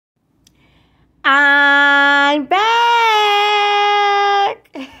I'm back.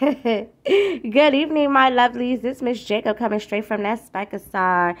 Good evening, my lovelies. This is Miss Jacob coming straight from that Spiker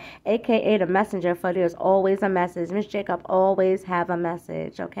side, aka the messenger for There's Always a Message. Miss Jacob always have a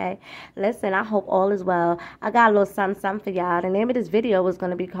message, okay? Listen, I hope all is well. I got a little something for y'all. The name of this video is going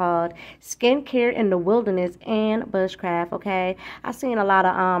to be called Skincare in the Wilderness and Bushcraft, okay? I've seen a lot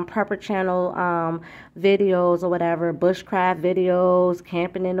of Prepper Channel videos or whatever, bushcraft videos,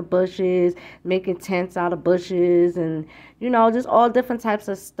 camping in the bushes, making tents out of bushes, and you know, just all different types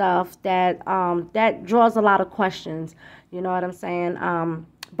of stuff that that draws a lot of questions. You know what I'm saying?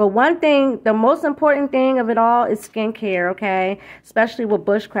 But one thing, the most important thing of it all is skincare, okay? Especially with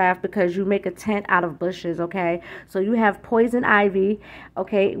bushcraft, because you make a tent out of bushes, okay? So you have poison ivy,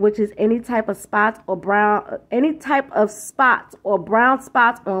 okay, which is any type of spots or brown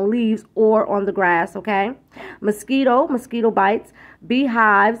spots on leaves or on the grass, okay? Mosquito bites,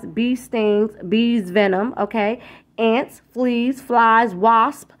 beehives, bee stings, bees venom, okay? Ants, fleas, flies,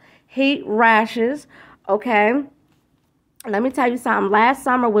 wasp, heat rashes, okay? Let me tell you something. Last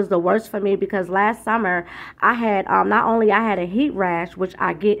summer was the worst for me because last summer I had not only I had a heat rash, which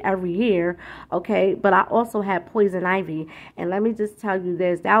I get every year, okay, but I also had poison ivy. And let me just tell you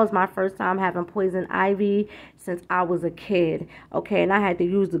this, that was my first time having poison ivy since I was a kid, okay, and I had to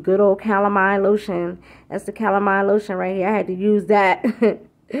use the good old calamine lotion. That's the calamine lotion right here. I had to use that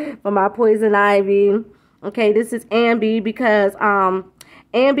for my poison ivy. Okay, this is Ambi because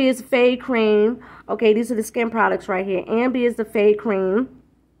Ambi is fade cream. Okay, these are the skin products right here. Ambi is the fade cream.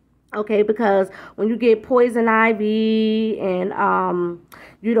 Okay, because when you get poison ivy and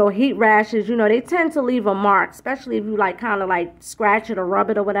you know, heat rashes, you know, they tend to leave a mark, especially if you like kind of like scratch it or rub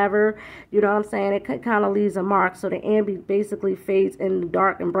it or whatever. You know what I'm saying? It kind of leaves a mark. So the Ambi basically fades in the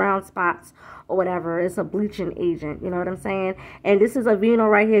dark and brown spots or whatever. It's a bleaching agent. You know what I'm saying? And this is Aveeno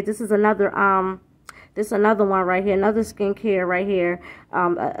right here. This is another this is another one right here, another skincare right here,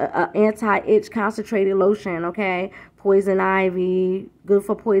 anti-itch concentrated lotion, okay? Poison ivy, good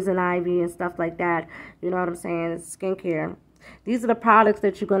for poison ivy and stuff like that. You know what I'm saying? It's skincare. These are the products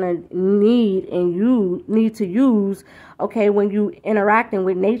that you're going to need and you need to use, okay, when you interacting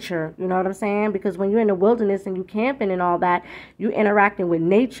with nature. You know what I'm saying? Because when you're in the wilderness and you camping and all that, you're interacting with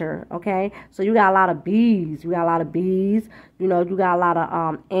nature, okay? So you got a lot of bees. You got a lot of bees. You know, you got a lot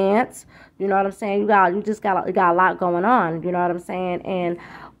of ants. You know what I'm saying? You got a lot going on. You know what I'm saying? And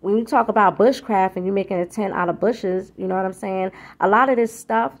when you talk about bushcraft and you're making a tent out of bushes, you know what I'm saying? A lot of this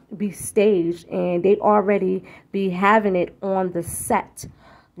stuff be staged and they already be having it on the set.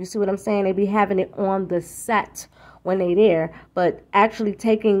 You see what I'm saying? They be having it on the set when they there. But actually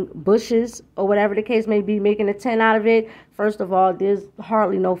taking bushes or whatever the case may be, making a tent out of it, first of all, there's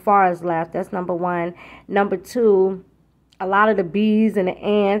hardly no forest left. That's number one. Number two, a lot of the bees and the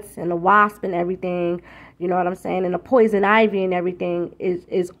ants and the wasp and everything, you know what I'm saying, and the poison ivy and everything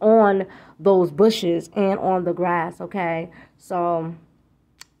is on those bushes and on the grass, okay? So,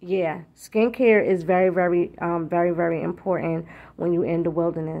 yeah, skincare is very, very, very important when you're in the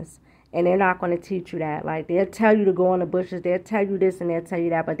wilderness. And they're not going to teach you that. Like, they'll tell you to go in the bushes. They'll tell you this and they'll tell you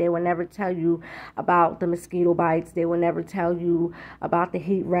that. But they will never tell you about the mosquito bites. They will never tell you about the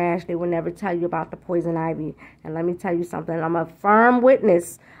heat rash. They will never tell you about the poison ivy. And let me tell you something. I'm a firm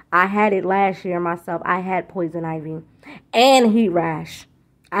witness. I had it last year myself. I had poison ivy and heat rash.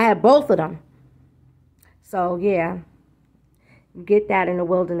 I had both of them. So, yeah. You get that in the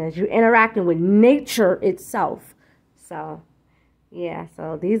wilderness. You're interacting with nature itself. So, yeah,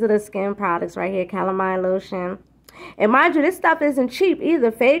 so these are the skin products right here, calamine lotion. And mind you, this stuff isn't cheap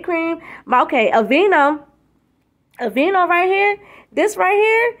either. Fade cream. Okay, Aveeno right here, this right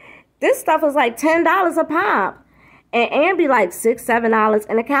here, this stuff is like $10 a pop. And Ambi like $6, $7.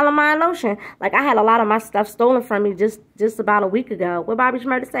 And the calamine lotion, like I had a lot of my stuff stolen from me just about a week ago. What Bobby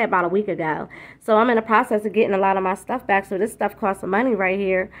Schmurda say about a week ago. So I'm in the process of getting a lot of my stuff back. So this stuff costs some money right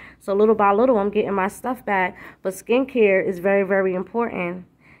here. So little by little, I'm getting my stuff back. But skincare is very, very important.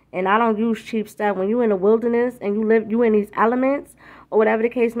 And I don't use cheap stuff. When you're in the wilderness and you in these elements or whatever the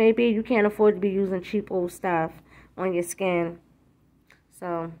case may be, you can't afford to be using cheap old stuff on your skin.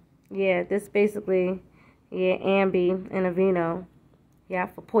 So yeah, this basically. Yeah, Ambi and Aveeno. Yeah,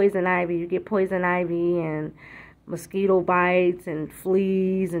 for poison ivy. You get poison ivy and mosquito bites and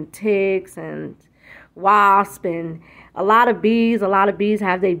fleas and ticks and wasp and a lot of bees. A lot of bees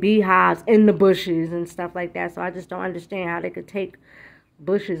have their beehives in the bushes and stuff like that. So I just don't understand how they could take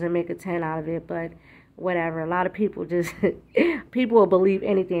bushes and make a tent out of it. But whatever. A lot of people just, people will believe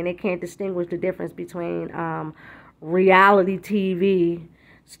anything. They can't distinguish the difference between reality TV,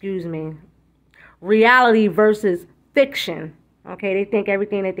 reality versus fiction. Okay, they think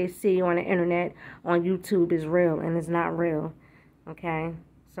everything that they see on the internet, on YouTube is real, and it's not real. Okay,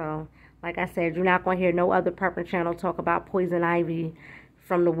 so like I said, you're not going to hear no other purple channel talk about poison ivy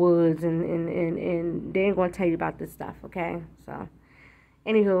from the woods, and they ain't going to tell you about this stuff, okay? So,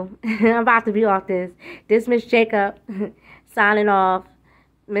 anywho, I'm about to be off this. This Miss Jacob, signing off.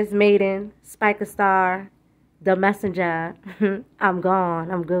 Miss Maiden, Spike a Star, The Messenger. I'm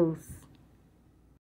gone. I'm Goose.